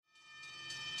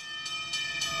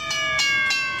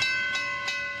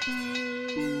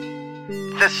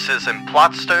This is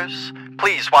Implotsters.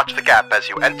 Please watch the gap as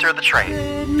you enter the train.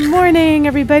 Good morning,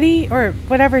 everybody, or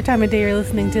whatever time of day you're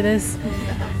listening to this.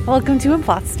 Welcome to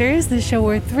Implotsters, the show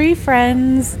where three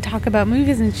friends talk about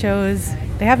movies and shows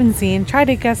they haven't seen, try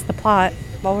to guess the plot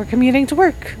while we're commuting to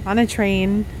work on a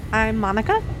train. I'm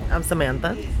Monica. I'm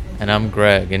Samantha. And I'm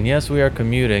Greg. And yes, we are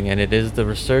commuting, and it is the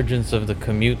resurgence of the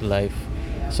commute life.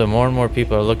 So more and more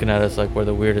people are looking at us like we're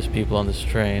the weirdest people on this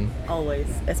train. Always.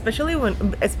 Especially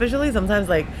sometimes,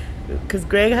 like, because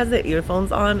Greg has the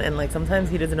earphones on, and, like, sometimes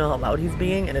he doesn't know how loud he's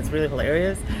being, and it's really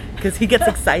hilarious. Because he gets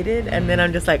excited, and then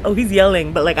I'm just like, oh, he's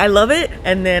yelling. But, like, I love it.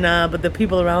 And then, but the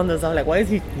people around us are like, why is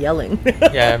he yelling?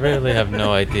 Yeah, I really have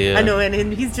no idea. I know,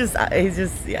 and he's just,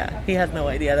 yeah, he has no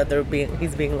idea that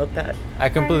he's being looked at. I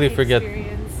completely forget,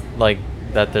 like,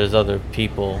 that there's other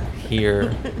people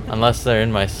here, unless they're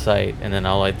in my sight, and then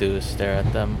all I do is stare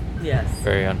at them. Yes.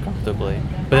 Very uncomfortably.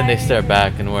 But then they stare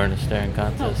back, and we're in a staring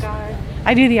contest. Oh, God.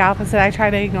 I do the opposite. I try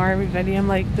to ignore everybody. I'm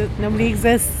like, nobody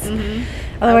exists.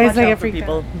 Mm-hmm. Otherwise, I get for freaked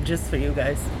people, out. just for you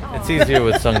guys. It's easier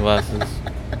with sunglasses.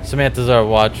 Samantha's our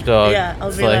watchdog. Yeah, I'll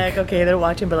It's be like, okay, they're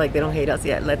watching, but, like, they don't hate us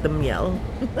yet. Let them yell.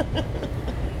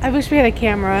 I wish we had a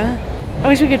camera. I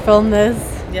wish we could film this.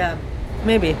 Yeah,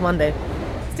 maybe one day.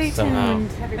 Stay somehow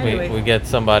tuned, everybody. we get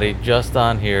somebody just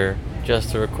on here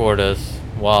just to record us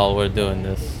while we're doing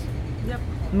this. Yep.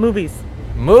 Movies.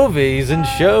 Movies and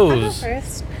I'll go shows.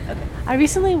 first. I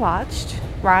recently watched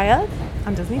Raya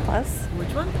on Disney Plus. Which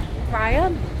one?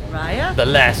 Raya. Raya? The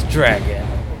Last Dragon.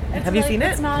 Have you seen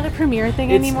it? It's not a premiere thing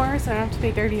It's- anymore, so I don't have to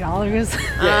pay $30.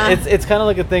 Yeah, it's kind of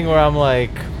like a thing where I'm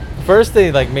like, first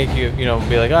they like make you be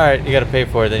like, all right, you got to pay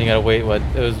for it, then you got to wait. What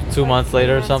it was 2 months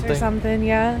later or something.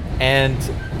 Yeah. And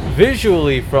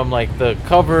visually, from like the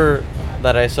cover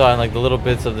that I saw and like the little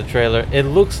bits of the trailer, it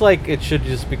looks like it should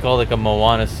just be called like a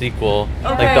Moana sequel,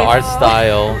 like the Okay. art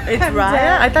style. It's I'm Raya?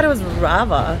 dead. I thought it was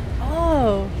Rava.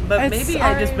 Oh. But it's maybe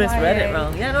I just misread it R-A-Y-A.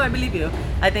 wrong. Yeah, no, I believe you.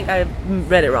 I think I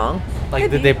read it wrong. Like,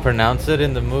 did they pronounce it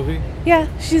in the movie? Yeah,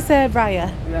 she said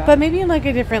Raya. But maybe in like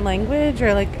a different language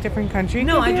or like a different country.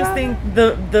 No, could I be just Raya. think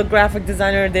the graphic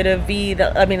designer did a V and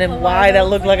Oh, Y that that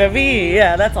looked looks like a V.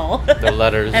 Yeah, that's all. The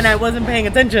letters. And I wasn't paying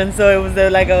attention, so it was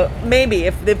like a maybe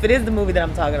if it is the movie that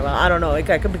I'm talking about. I don't know. I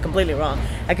could be completely wrong.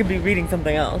 I could be reading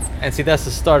something else. And see, that's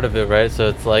the start of it, right? So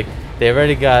it's like they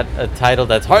already got a title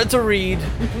that's hard to read.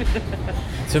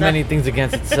 Too many things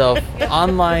against itself.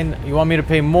 Online, you want me to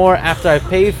pay more after I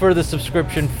pay for the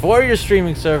subscription for your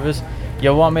streaming service.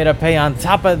 You want me to pay on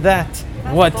top of that?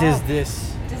 What is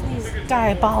this? Disney's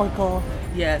diabolical.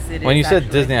 Yes, it is. When you said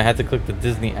actually. Disney, I had to click the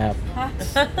Disney app.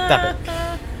 Stop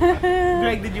it.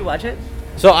 Greg, did you watch it?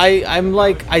 So I'm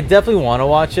like, I definitely want to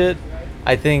watch it.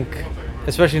 I think,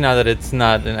 especially now that it's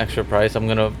not an extra price, I'm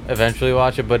going to eventually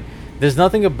watch it. But there's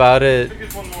nothing about it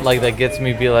like that gets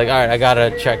me be like, all right, I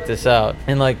gotta check this out.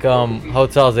 And like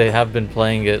hotels, they have been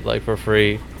playing it like for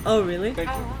free, Oh, really?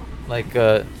 like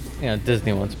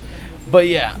Disney ones. But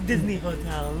yeah, Disney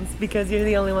hotels, because you're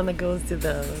the only one that goes to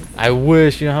those. I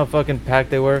wish how fucking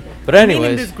packed they were. But I mean, in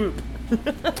anyways, this group.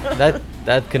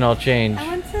 that can all change. I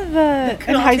went to in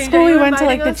Could all high change. school Are we you went to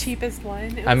like inviting the us? cheapest one.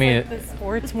 It was I mean- like the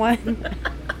sports one.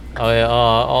 Oh yeah,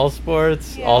 all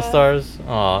sports, Yeah. all stars.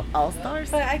 Aw. All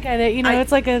Stars. But I get it, I-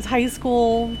 it's like a high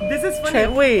school. This is funny.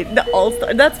 Trip. Wait, the All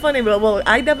Star. That's funny, but well,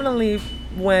 I definitely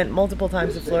went multiple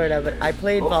times to Florida, but I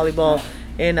played volleyball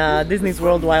in Disney's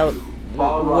World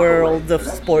of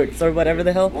Sports or whatever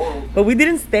the hell. But we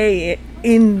didn't stay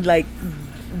in like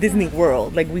Disney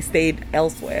World. Like we stayed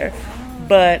elsewhere.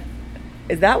 But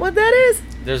is that what that is?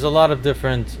 There's a lot of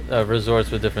different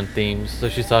resorts with different themes. So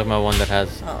she's talking about one that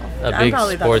has Oh, a I'm big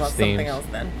probably talking sports about theme. something else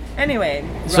then. Anyway.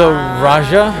 So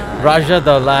Raja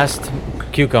the last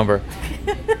cucumber,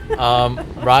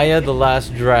 Raya the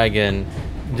last dragon.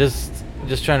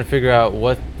 Just trying to figure out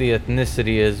what the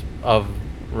ethnicity is of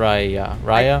Raya.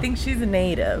 Raya. I think she's a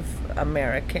Native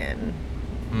American.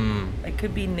 It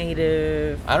could be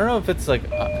Native. I don't know if it's like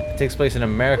it takes place in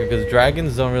America because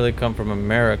dragons don't really come from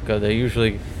America. They're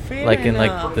usually Fair like in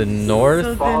like enough. the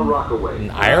north, So in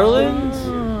Ireland.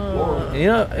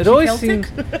 It Is she always Celtic?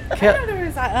 seems. I know there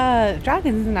was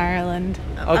dragons in Ireland.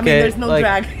 I mean, Okay, there's no like-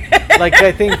 drag. Like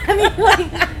I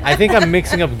think I'm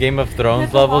mixing up Game of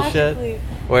Thrones level shit, Mythologically.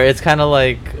 where it's kind of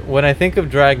like when I think of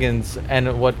dragons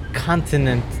and what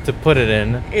continent to put it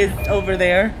in. Is over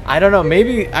there. I don't know.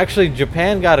 Maybe actually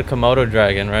Japan got a Komodo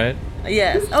dragon, right?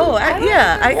 Yes. Oh,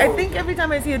 I think every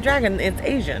time I see a dragon, it's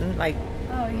Asian. Like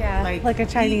Oh yeah, like a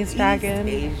Chinese East dragon.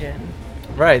 Asian.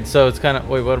 Right. So it's kind of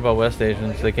wait. What about West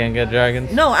Asians? They can't get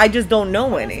dragons. No, I just don't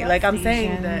know any. Like I'm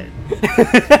saying Asian.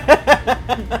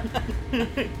 that.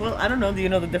 Well, I don't know. Do you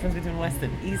know the difference between West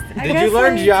and East? I Did guess, you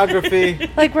learn like- geography?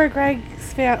 Like where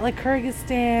Greg's like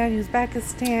Kyrgyzstan,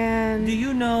 Uzbekistan. Do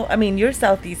you know? I mean, you're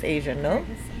Southeast Asian, no?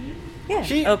 Yeah.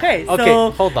 She, Okay. Okay,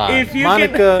 So hold on. If you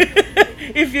Monica, can,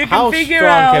 if you can how figure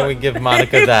strong out, can we give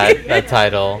Monica that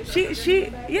title?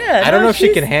 Yeah. I don't no, know if she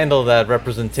she's can handle that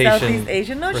representation Southeast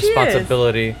Asian. No, she is.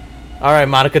 responsibility. All right,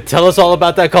 Monica, tell us all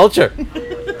about that culture.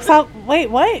 Wait,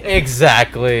 what?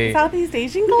 Exactly. Southeast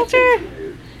Asian culture?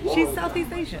 She's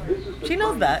Southeast Asian. She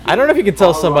knows that. I don't know if you can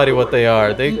tell somebody what they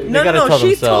are. They No, gotta no, no. tell She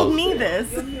themselves. told me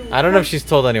this. I don't know if she's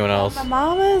told anyone else. My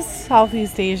mom is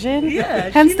Southeast Asian. Yeah,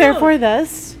 Hence, she therefore, knows.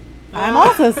 this. I'm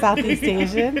also Southeast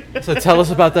Asian. So tell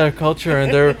us about their culture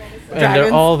and their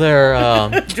Dragons. all their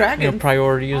Dragons.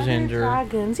 priorities Other and their.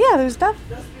 dragons. Yeah, there's stuff.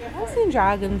 I've seen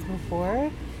dragons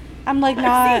before. I'm like I've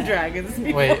not seen dragons.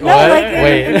 Wait, No, what? like in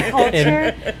Wait, the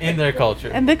culture. in their culture.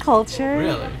 in the culture.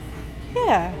 Really?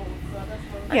 Yeah.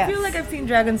 I feel like I've seen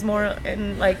dragons more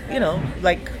in like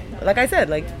like I said,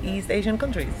 like East Asian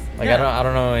countries. Like Yeah. I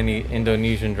don't know any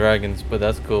Indonesian dragons, but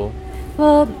that's cool.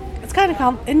 Well, it's kind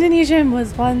of Indonesia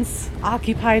was once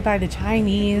occupied by the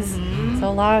Chinese, so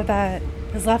a lot of that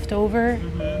is left over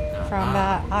from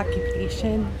that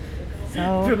occupation.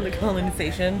 So From the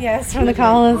colonization. yes, from the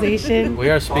colonization. We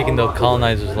are speaking the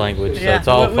colonizer's language, so it's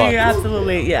all we fucked.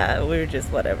 absolutely, yeah, we're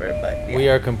just whatever, but yeah. We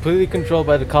are completely controlled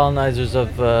by the colonizers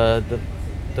of the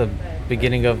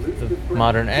beginning of the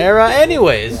modern era.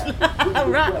 Anyways,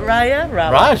 Raya?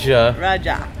 Raja,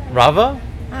 Raja. Rava,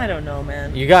 I don't know,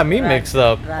 man. you got me mixed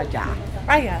up. Raja.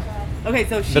 Raya. Okay,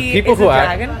 so she The people is who a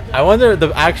act, dragon? I wonder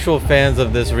the actual fans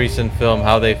of this recent film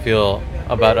how they feel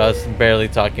about us barely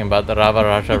talking about the Rava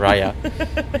Raja Raya.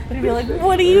 They'd be like,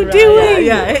 "What are you Raya. doing?"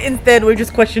 Yeah, instead we're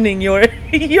just questioning your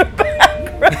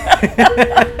background.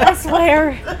 I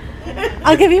swear.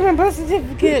 I'll give you my birth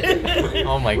certificate.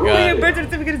 Oh my Well, your god. birth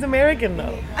certificate is American,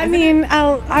 though. I mean,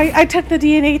 I took the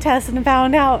DNA test and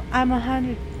found out I'm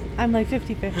 100. I'm like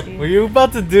 50-50. Were you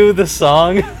about to do the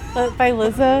song? By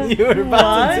Lizzo. You were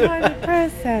about to do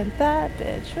 100% that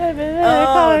bitch.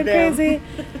 Oh, Going damn. crazy.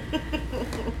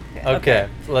 Okay,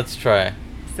 let's try.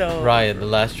 So Raya, the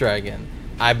Last Dragon.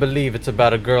 I believe it's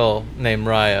about a girl named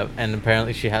Raya, and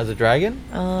apparently she has a dragon.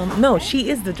 no, she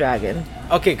is the dragon.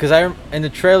 Okay, because in the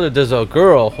trailer there's a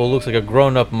girl who looks like a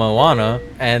grown-up Moana,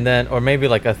 and then or maybe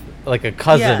like a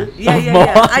cousin. Yeah, of yeah.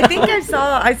 Moana. I think I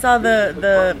saw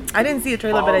the I didn't see a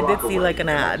trailer, but I did see like an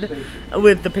ad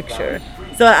with the picture.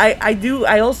 So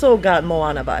I also got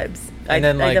Moana vibes. I And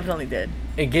then, like, definitely did.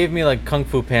 It gave me like Kung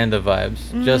Fu Panda vibes,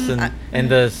 just in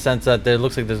the sense that there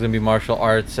looks like there's gonna be martial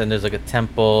arts and there's like a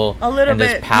temple A little and bit.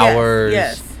 there's powers.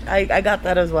 Yes. I got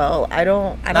that as well. I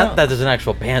don't. Not that there's an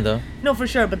actual panda. No, for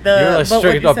sure. But You're like but what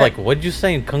straight you up said- like, what'd you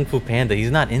say in Kung Fu Panda?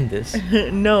 He's not in this.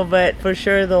 No, but for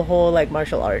sure the whole like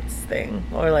martial arts thing,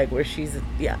 or like where she's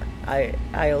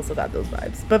I also got those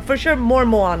vibes. But for sure more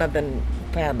Moana than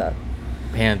Panda.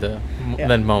 Panda Yeah.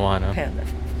 than Moana.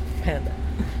 Panda.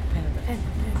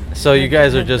 So you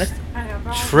guys are just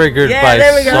triggered Yeah, by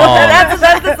there we go. song. That's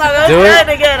the song I was Do trying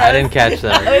it? to get. I didn't catch I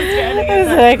that. was trying to I get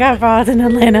said I got brought in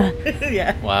Atlanta. that.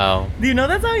 Yeah. Wow. Do you know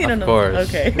that song? You don't Of know. course.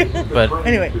 Okay. But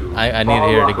anyway, I need to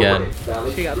hear it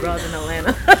again. she got brought in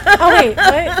Atlanta. Oh wait,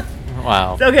 what?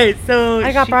 Wow. Okay, so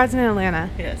I got she- brought in Atlanta.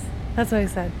 Yes. That's what I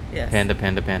said. Yes. Panda.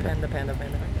 Panda.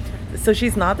 So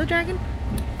she's not the dragon?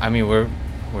 I mean, we're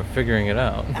figuring it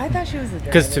out. I thought she was the dragon.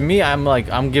 Because to me,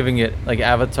 I'm giving it like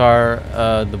Avatar,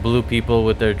 the blue people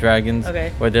with their dragons,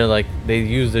 Okay. where they're like they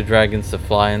use their dragons to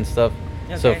fly and stuff.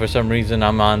 So Okay. for some reason,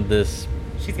 I'm on this.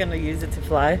 she's gonna use it to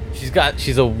fly.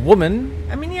 She's a woman.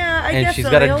 I mean, yeah, I And guess she's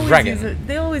so. got a They always dragon. use it-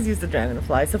 They always use the dragon to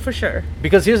fly, so for sure.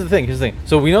 Because here's the thing.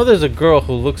 So we know there's a girl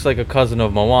who looks like a cousin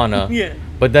of Moana. Yeah.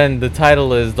 But then the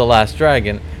title is The Last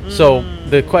Dragon. So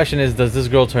the question is, does this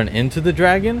girl turn into the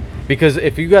dragon? Because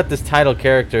if you got this title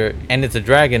character and it's a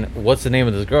dragon, what's the name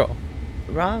of this girl?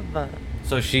 Rava.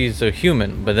 So she's a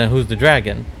human, but then who's the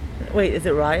dragon? Wait, is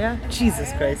it Raya?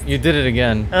 Jesus Christ. You did it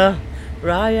again.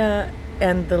 Raya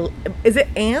and the. Is it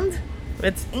and?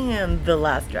 It's and the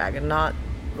last dragon, not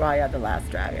Raya the last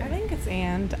I dragon. think it's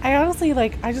and. I honestly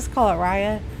I just call it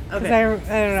Raya. Because Okay. I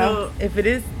don't know. So if it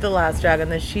is the last dragon,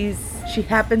 then she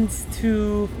happens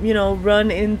to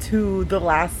run into the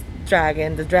last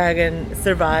dragon. The dragon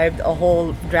survived a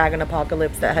whole dragon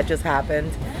apocalypse that had just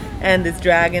happened, and this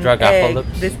dragon egg,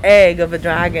 Dragapocalypse? this egg of a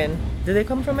dragon. Do they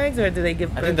come from eggs or do they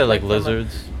give? I birth think they're like from a-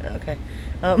 lizards. Okay.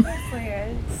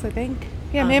 I think.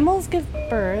 Yeah, mammals give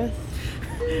birth.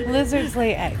 Lizards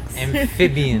lay eggs.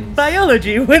 Amphibians.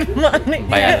 Biology with Monica.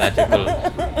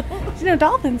 Biological. You know,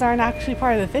 dolphins aren't actually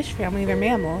part of the fish family. They're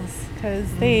mammals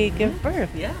because they give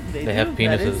birth. Yeah, they They do. have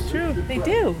That is penises. true. They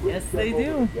do. Yes, they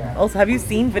do. Also, have you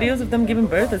seen videos of them giving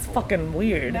birth? It's fucking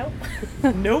weird. Nope.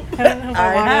 Nope. I don't know if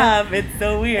I I wanna. have. It's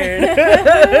so weird.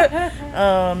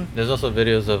 There's also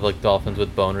videos of like dolphins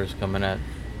with boners coming at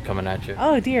you.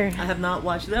 Oh dear. I have not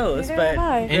watched those, Neither but have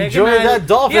I. Greg Enjoy and I- that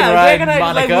dolphin yeah, ride, Greg and I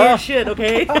just like Monica. weird shit,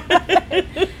 okay?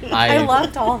 I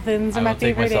love dolphins. They're I my will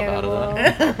take favorite myself out of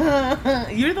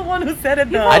animal. You're the one who said it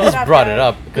though. I just Not brought bad. it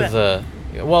up because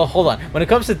well, hold on. When it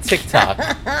comes to TikTok,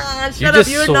 Shut You up, just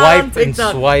you're not on swipe and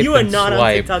TikTok. swipe You are and not on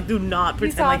swipe. TikTok. Do not You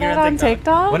pretend saw like you're that on on TikTok.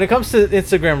 TikTok? when it comes to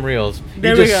Instagram Reels,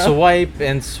 There you we just go. swipe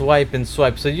and swipe and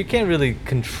swipe. So you can't really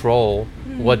control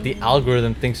what the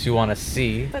algorithm thinks you want to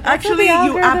see. But that's what Actually, the you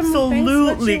algorithm thinks absolutely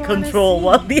what you wanna control see.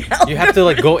 what the hell. You have to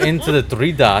like go into the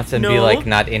three dots and be No. like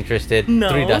not interested. No.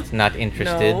 3 dots not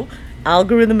interested. No.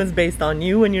 Algorithm is based on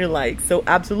you and your likes, so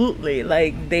absolutely,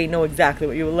 like they know exactly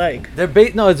what you like.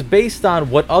 No, it's based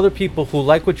on what other people who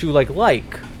like what you like.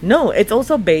 No, it's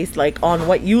also based like on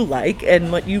what you like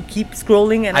and what you keep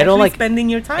scrolling and I don't actually like spending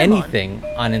your time Anything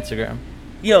on Instagram. on.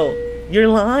 Yo, you're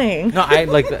lying. No, I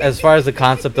like as far as the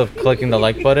concept of clicking the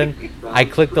like button, I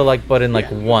click the like button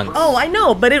like once. Oh, I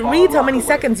know, but it reads how many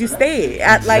seconds you stay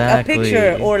at like a Exactly.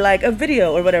 picture or like a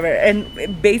video or whatever,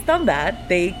 and based on that,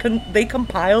 they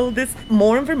compile this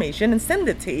more information and send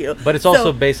it to you. But it's So,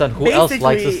 also based on who else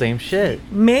likes the basically, same shit.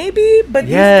 Maybe, but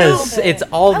you Yes, still, it's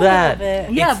all A little that.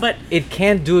 bit. Yeah, It's- but- it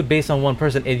can't do it based on one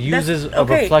person. It uses a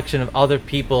okay. reflection of other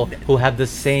people who have the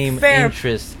same Fair.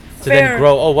 interests to Fair, then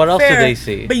grow. Oh, what else do fair. they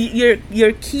see? But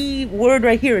your key word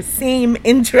right here is same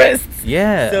interests.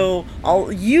 Yeah. So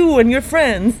all you and your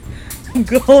friends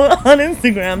go on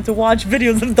Instagram to watch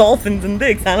videos of dolphins and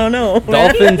dicks. I don't know.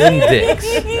 Dolphins and dicks.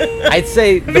 I'd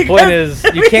say the point is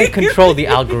you can't control the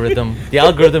algorithm. The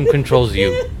algorithm controls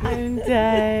you. I'm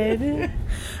dead.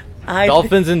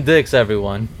 Dolphins and dicks,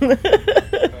 everyone.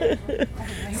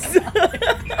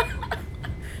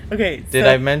 Okay. Did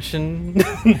so I mention?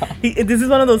 this is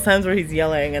one of those times where he's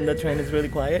yelling and the train is really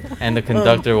quiet. And the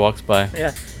conductor walks by.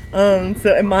 Yeah.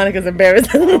 So and Monica's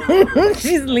embarrassed.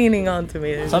 She's leaning onto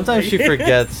me. Sometimes she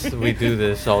forgets we do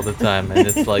this all the time, and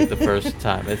it's like the first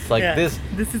time. It's like Yeah. this.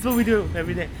 This is what we do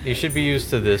every day. You should be used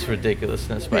to this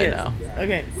ridiculousness by Yes. now.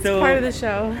 Okay. So Part of the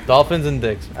show. Dolphins and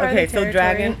dicks. part of Okay, the so territory.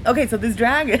 dragon. Okay, so this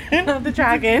dragon. The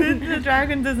dragon. the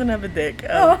dragon doesn't have a dick.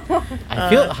 I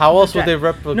feel. How else would they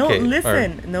replicate? No, or-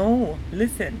 listen. No,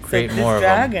 listen. Create so more this of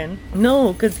 'em. dragon.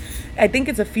 No, because I think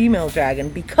it's a female dragon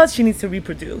because she needs to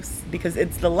reproduce because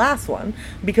it's the last one.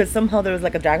 Because somehow there was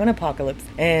like a dragon apocalypse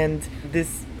and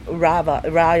this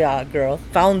Raya girl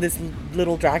found this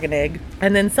little dragon egg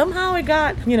and then somehow it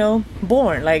got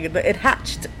born, like it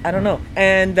hatched, I don't know,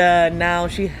 and now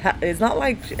it's not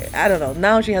like I don't know,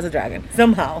 now she has a dragon.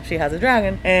 Somehow she has a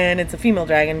dragon and it's a female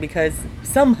dragon because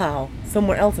somehow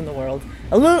somewhere else in the world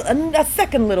a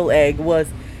second little egg was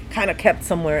kind of kept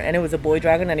somewhere and it was a boy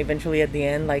dragon, and eventually at the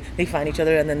end like they find each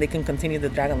other and then they can continue the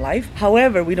dragon life.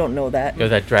 However, we don't know that. Yo,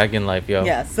 that dragon life, yo.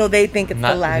 Yeah, so they think it's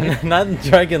the lag. Not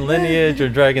dragon lineage or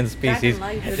dragon species.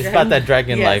 life. It's about that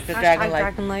dragon Yes, life. the Hashtag dragon life.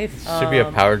 dragon life. Should be a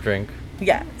power drink.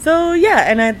 Yeah. So yeah,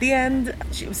 and at the end,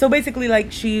 so basically, like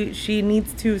she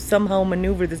needs to somehow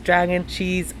maneuver this dragon.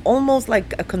 She's almost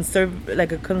like a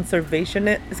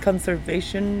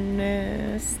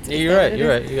conservationist. Yeah, you're right. You're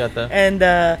right. You got that. And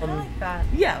like that.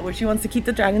 yeah, where she wants to keep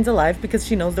the dragons alive because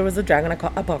she knows there was a dragon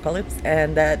apocalypse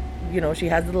and that she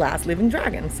has the last living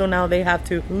dragon. So now they have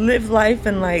to live life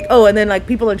and and then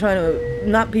people are trying to,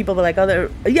 not people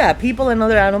but people and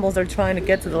other animals are trying to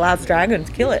get to the last dragon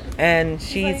to kill it, and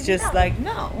she's just like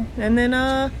no, and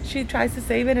then she tries to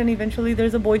save it, and eventually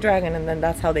there's a boy dragon, and then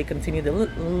that's how they continue the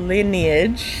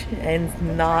lineage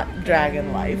and not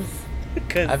dragon life.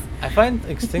 Because I find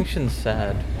extinction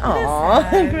sad.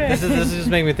 This is just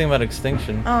making me think about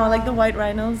extinction. Oh, like the white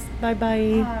rhinos. Bye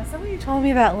bye. Somebody told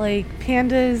me that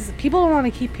pandas, people don't want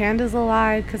to keep pandas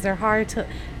alive because they're hard to,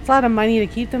 it's a lot of money to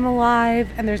keep them alive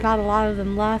and there's not a lot of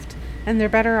them left, and they're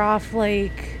better off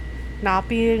not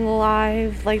being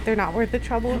alive, they're not worth the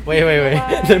trouble of Wait. being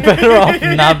alive. They're better off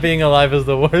not being alive is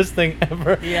the worst thing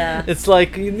ever. Yeah. It's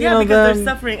like, Yeah, because they're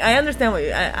suffering. I understand what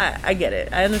I get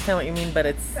it. I understand what you mean, but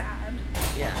it's Sad.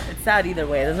 yeah, it's sad either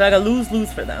way. It's like a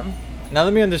lose-lose for them. Now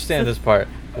let me understand this part.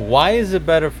 Why is it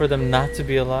better for them not to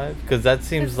be alive? Because that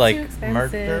seems It's like too expensive.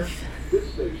 murder.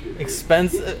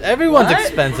 Expensive. Everyone's What?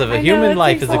 expensive. A I know, human it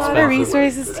life takes is a lot of expensive.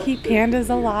 resources to keep pandas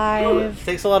alive. It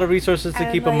takes a lot of resources to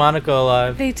And, keep a Monica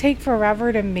alive. They take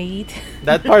forever to mate.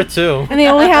 That part too. And they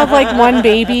only have one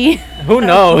baby. Who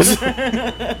knows?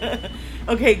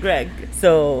 Okay, Greg.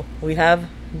 So we have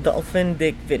dolphin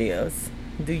dick videos.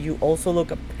 Do you also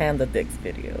look up panda dicks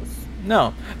videos?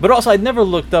 No, but also I'd never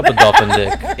looked up a dolphin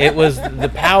dick. It was the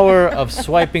power of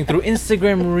swiping through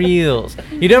Instagram Reels.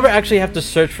 You never actually have to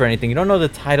search for anything. You don't know the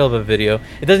title of a video.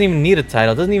 It doesn't even need a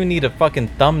title. It doesn't even need a fucking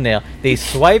thumbnail. They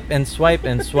swipe and swipe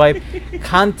and swipe.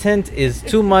 Content is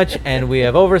too much, and we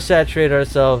have oversaturated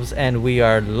ourselves, and we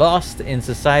are lost in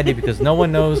society because no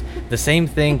one knows the same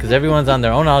thing because everyone's on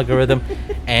their own algorithm,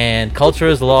 and culture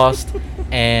is lost.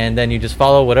 And then you just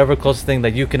follow whatever closest thing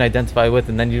that you can identify with,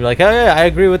 and then you're like, oh yeah, I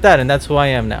agree with that, and that's who I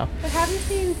am now. But have you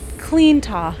seen Clean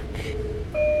Talk?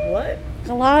 What?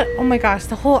 A lot. Oh my gosh,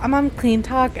 I'm on Clean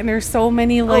Talk, and there's so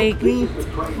many like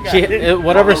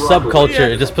Whatever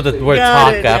subculture, just put the word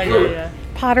talk after it.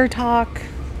 Potter Talk,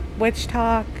 Witch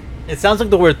Talk. It sounds like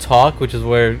the word talk, which is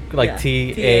where like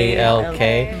Yeah.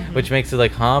 TALK, which makes it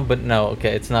like but no,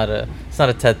 okay, it's not a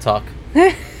TED Talk.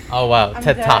 Oh wow,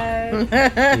 TED Talk. You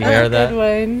hear that?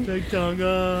 Good one.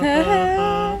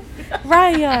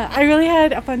 Raya, I really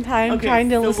had a fun time Okay, trying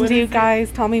to so listen what to you is it?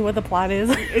 guys tell me what the plot is.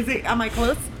 Am I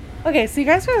close? Okay, so you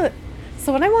guys are.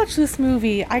 So when I watched this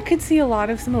movie, I could see a lot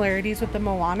of similarities with the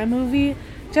Moana movie,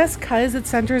 just cause it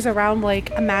centers around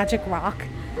like a magic rock.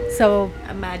 So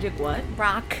A magic what?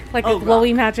 rock, like Oh, a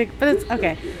glowy magic, but it's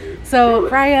okay. So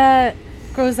Raya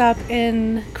grows up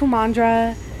in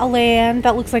Kumandra, a land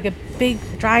that looks like a big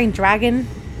giant dragon.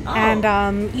 Oh.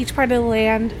 And each part of the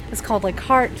land is called like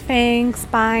heart, fang,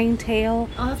 spine, tail.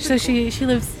 Oh, that's So pretty she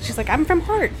lives. She's like, I'm from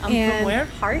Heart. I'm from and where?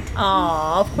 Heart.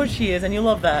 Aw, of course she is, and you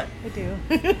love that. I do.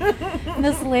 And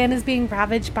this land is being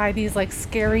ravaged by these like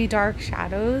scary dark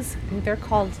shadows. I think they're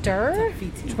called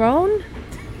Drone.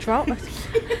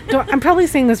 I'm probably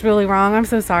saying this really wrong. I'm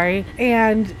so sorry.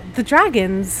 And the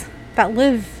dragons that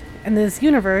live in this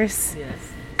universe Yes.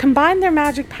 combine their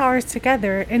magic powers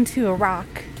together into a rock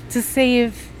to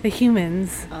save the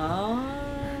humans. Oh.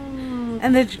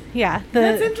 And That's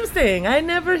the interesting. I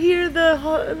never hear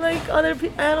like other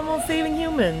animals saving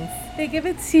humans. they give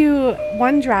it to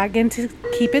one dragon to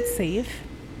keep it safe.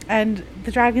 And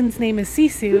the dragon's name is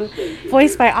Sisu,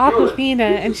 voiced by Aquafina,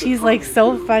 and she's like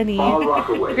so funny.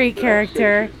 Great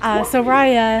character. So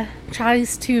Raya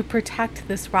tries to protect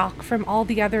this rock from all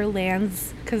the other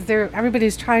lands because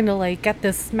everybody's trying to like get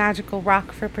this magical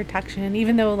rock for protection,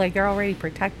 even though like they're already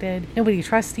protected. Nobody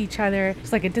trusts each other.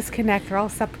 It's like a disconnect. They're all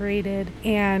separated,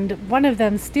 and one of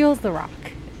them steals the rock.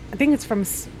 I think it's from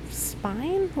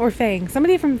Spine or Fang,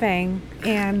 somebody from Fang,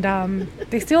 and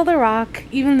they steal the rock.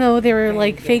 Even though they were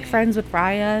like fake friends with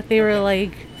Raya, they were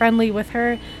like friendly with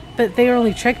her, but they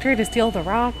only tricked her to steal the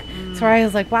rock. So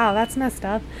Raya's like, wow, that's messed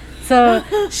up. So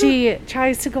she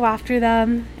tries to go after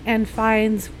them and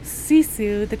finds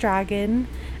Sisu, the dragon,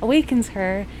 awakens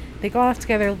her. They go off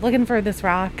together looking for this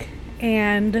rock,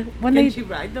 and when Can they she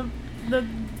ride the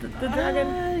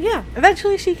dragon? yeah,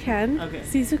 eventually she can. Okay.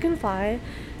 Sisu can fly.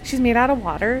 She's made out of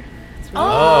water.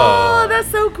 Oh, that's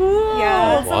so cool.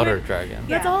 Yeah. Water dragon.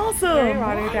 That's Yeah, awesome. very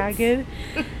water What? dragon.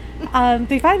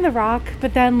 They find the rock,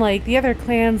 but then like the other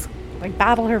clans like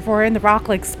battle her for it, and the rock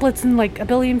like splits in like a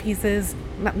billion pieces.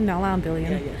 No, not a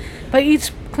billion. Yeah. But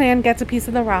each clan gets a piece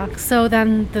of the rock. So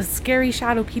then the scary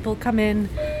shadow people come in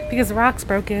because the rock's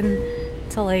broken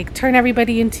to like turn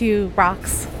everybody into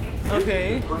rocks.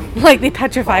 Okay. Like they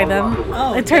petrify them.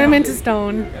 Oh, They turn them yeah. into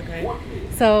stone. Okay.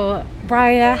 So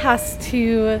Raya has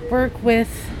to work with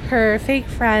her fake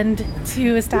friend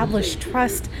to establish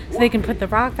trust so they can put the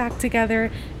rock back together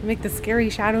and make the scary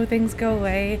shadow things go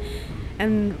away.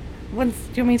 And do you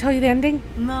want me to tell you the ending?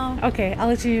 No. Okay, I'll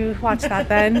let you watch that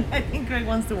then. I think Greg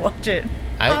wants to watch it.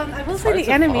 I will say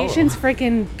the animation's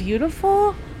freaking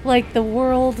beautiful. Like the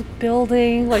world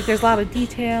building, like there's a lot of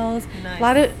details, Nice.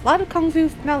 a lot of kung fu.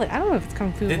 Not like, I don't know if it's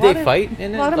kung fu. Did a lot they of- fight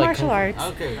in it? A lot of Like martial kung- arts.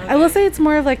 Okay. I will say it's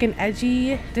more of like an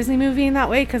edgy Disney movie in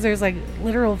that way because there's like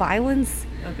literal violence,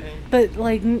 Okay. but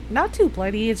like not too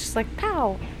bloody. It's just like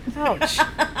pow, ouch.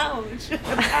 Ouch.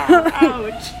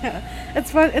 Ouch. It's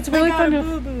fun. It's really fun to.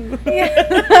 Boo-boo.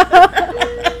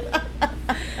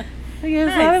 Yeah,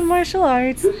 there's a lot of martial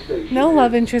arts. No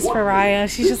love interest for Raya.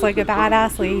 She's just like a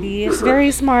badass lady. She's very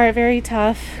smart, very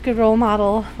tough, good role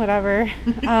model, whatever.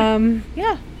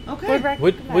 Yeah. Okay. recommend.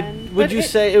 Would But you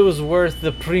say it was worth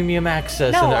the premium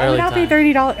access No, in the I would early not pay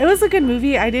time? $30. It was a good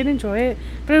movie. I did enjoy it,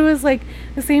 but it was like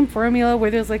the same formula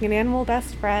where there's like an animal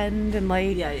best friend and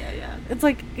like Yeah. it's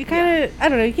like you kind of I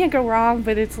don't know. You can't go wrong,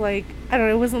 but it's like I don't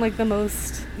know. It wasn't like the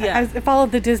most. Yeah. It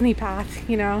followed the Disney path.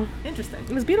 You know. Interesting.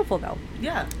 It was beautiful though.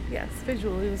 Yeah. Yes,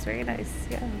 visually it was very nice.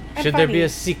 Yeah. And Should there be funny. a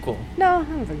sequel? No, I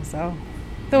don't think so.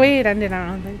 The way it ended, I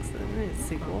don't think so. It's a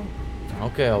sequel.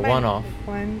 Okay, a Might one-off. make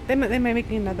one. They might make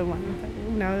another one. But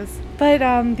who knows? But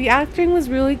the acting was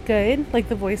really good, like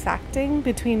the voice acting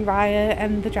between Raya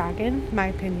and the dragon, in my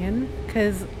opinion,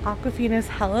 because Aquafina's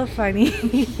hella funny.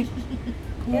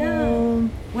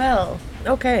 Well,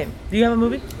 okay. Do you have a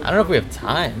movie? I don't know if we have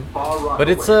time, but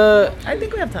it's a. I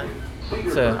think we have time. All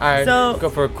right, So- go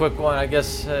for a quick one. I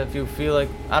guess if you feel like,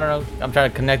 I don't know, I'm trying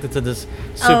to connect it to this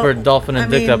super Oh, dolphin and I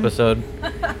dick mean- episode.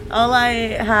 All I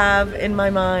have in my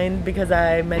mind, because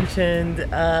I mentioned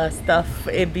stuff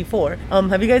before.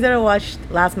 Have you guys ever watched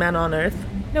Last Man on Earth?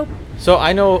 Nope. So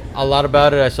I know a lot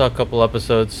about it. I saw a couple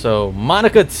episodes. So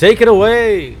Monica, take it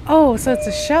away. Oh, so it's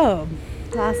a show.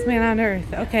 Last Man on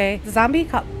Earth. Okay. Zombie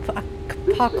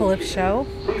apocalypse show.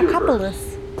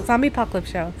 Zombie apocalypse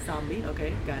show. Zombie.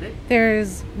 Okay, got it.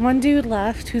 There's one dude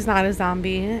left who's not a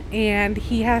zombie, and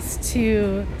he has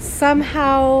to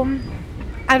somehow,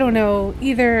 I don't know,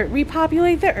 either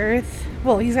repopulate the earth.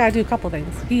 Well, he's got to do a couple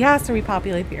things. He has to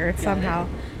repopulate the earth somehow.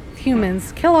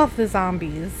 Humans, kill off the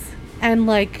zombies, and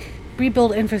like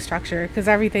rebuild infrastructure because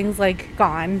everything's like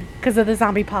gone because of the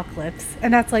zombie apocalypse.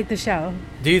 And that's like the show.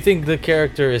 Do you think the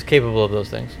character is capable of those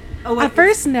things? Oh, At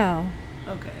first, no.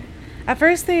 Okay. At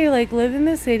first, they like live in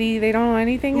the city. They don't know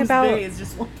anything about. They is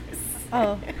just one person.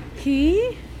 Oh,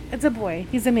 it's a boy.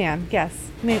 He's a man. Yes.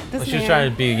 This She's man.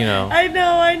 trying to be,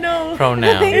 I know. The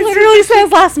pronoun. thing It's literally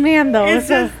says last man though. It's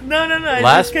So. just no. It's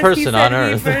Last just 'cause she person said on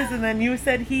he Earth. first, and then you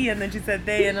said he, and then she said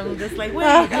they, and I'm just like, wait,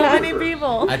 how many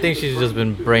people? I think she's just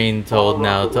been brain told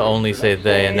now to only say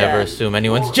they and never Yeah. assume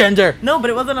anyone's gender. No, but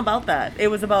it wasn't about that. It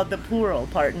was about the plural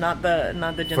part, not the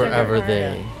gender. Forever part.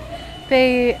 they.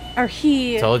 They or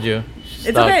he. Told you. It's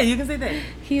Stop. okay. You can say they.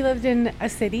 He lived in a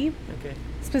city, Okay.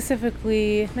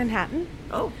 specifically Manhattan.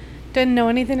 Oh. Didn't know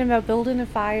anything about building a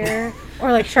fire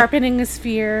or like sharpening a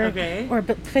spear Okay. or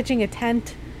pitching a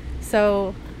tent.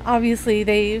 So obviously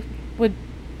they would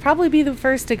probably be the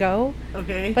first to go,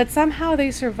 Okay. but somehow they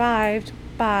survived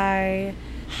by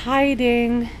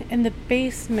hiding in the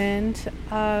basement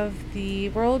of the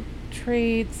World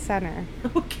Trade Center.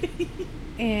 okay.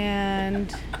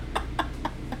 And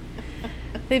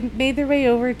they made their way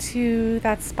over to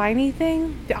that spiny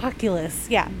thing, the Oculus.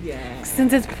 Yeah. Yeah.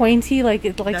 Since it's pointy, like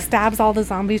it like That's- stabs all the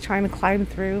zombies trying to climb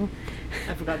through.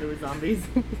 I forgot there were zombies.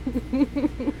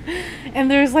 And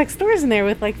there's like stores in there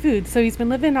with like food. So he's been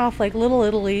living off like Little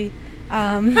Italy.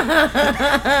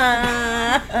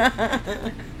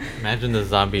 Imagine the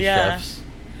zombie Yeah. chefs.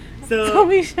 So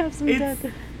Zombie chefs and it's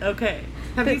death. okay.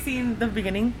 Have you seen the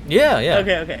beginning? Yeah, yeah.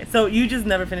 Okay. So you just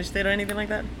never finished it or anything like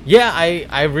that? Yeah,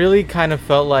 I really kind of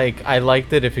felt like I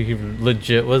liked it if he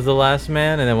legit was the last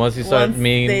man, and then once he started Once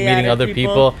meeting they added other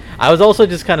people. people, I was also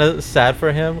just kind of sad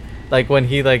for him. Like when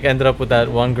he like ended up with that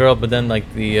one girl, but then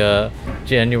like the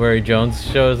January Jones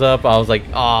shows up, I was like,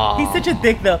 oh. He's such a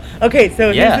dick though. Okay,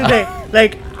 so Yeah. here's the thing.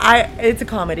 Like it's a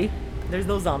comedy. There's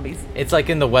no zombies. It's like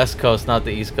in the West Coast, not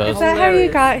the East Is Coast. that how you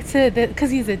hilarious. got to the?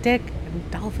 Because he's a dick.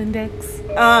 Dolphin dicks.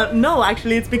 No,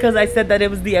 actually, it's because I said that it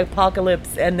was the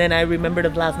apocalypse, and then I remembered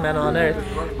of Last Man on Earth.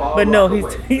 But no,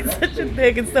 he's such a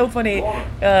dick. It's so funny.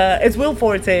 It's Will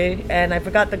Forte, and I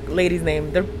forgot the lady's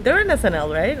name. They're in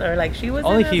SNL, right? Or like she was.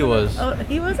 Only in he SNL? was. Oh,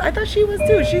 he was. I thought she was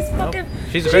too. She's fucking.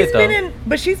 She's great, been though. in,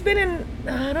 but she's been in.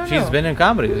 I don't know. She's been in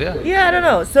comedies, yeah. Yeah, I don't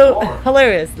know. So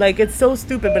hilarious. Like it's so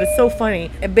stupid, but it's so funny.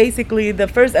 And basically, the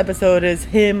first episode is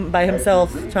him by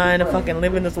himself trying to fucking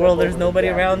live in this world. There's nobody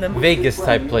around him. Vegas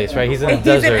type place, right? He's in the He's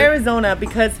desert. in Arizona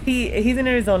because he's in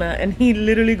Arizona and he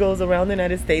literally goes around the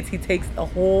United States. He takes a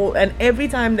whole, and every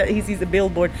time that he sees a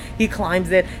billboard, he climbs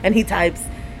it and he types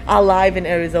alive in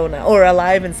Arizona or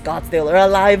alive in Scottsdale or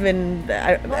alive in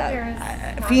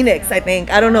Phoenix, I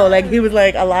think. I don't know. Like he was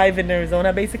like alive in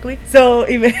Arizona basically. So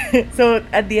even so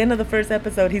at the end of the first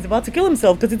episode, he's about to kill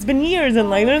himself because it's been years and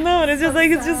like I don't know. And it's just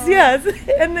like it's just yes.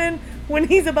 And then when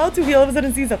he's about to, he all of a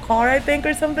sudden sees a car, I think,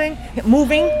 or something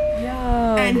moving.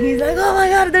 Yo. And he's like, "Oh my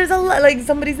God, there's a lot, like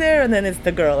somebody's there," and then it's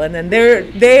the girl, and then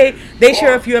they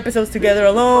share a few episodes together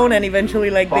alone, and eventually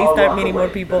like they start meeting more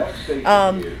people. This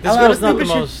This girl's not the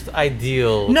most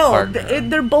ideal No, partner.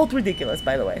 they're both ridiculous,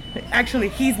 by the way. Actually,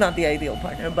 he's not the ideal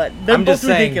partner, but they're I'm both just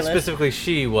saying, ridiculous. specifically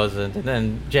she wasn't, and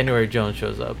then January Jones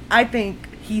shows up. I think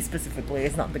he specifically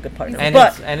is not the good partner, And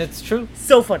but it's true.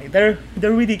 so funny. They're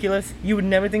ridiculous. You would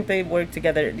never think they work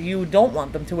together. You don't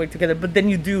want them to work together, but then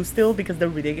you do still because they're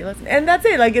ridiculous. And that's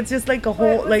it. Like it's just like a whole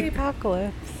What was like. the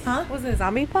apocalypse? Huh? Was it a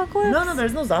zombie apocalypse? No,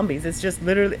 there's no zombies. It's just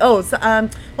literally. Oh, so,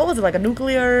 what was it like a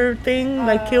nuclear thing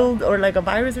like killed or like a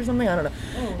virus or something? I don't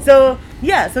know. So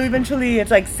yeah, so eventually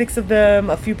it's like 6 of them,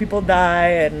 a few people die,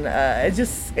 and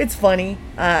it's funny.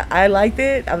 I liked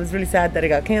it. I was really sad that it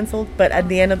got canceled, but at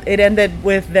the end it ended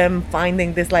with them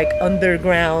finding this like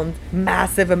underground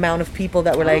massive amount of people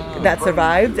that were like that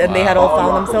survived, and they had all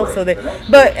found themselves.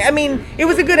 But I mean, it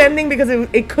was a good ending because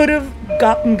it could have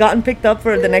gotten picked up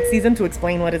for the next season to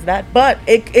explain what is that. But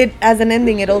it as an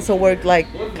ending, it also worked like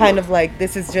kind of like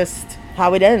this is just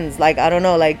how it ends. Like, I don't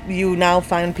know, like you now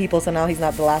find people, so now he's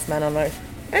not the last man on earth.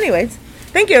 Anyways,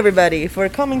 thank you everybody for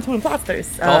coming to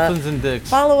Imposters. Dolphins and dicks.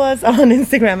 Follow us on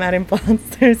Instagram at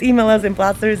Imposters. Email us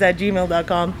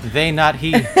imposters@gmail.com. They, not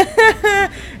he.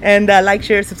 And like,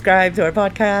 share, subscribe to our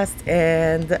podcast,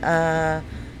 and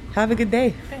have a good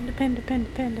day. Panda, panda, panda,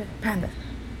 panda. Panda.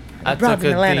 I Abroad took a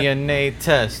in Atlanta. DNA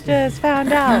test. Just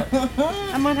found out.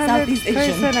 I'm 100% Southeast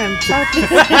Asian. I'm Southeast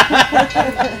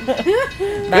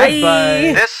Bye.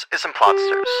 Goodbye. This is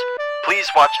Implotsters. Please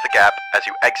watch the gap as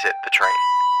you exit the train.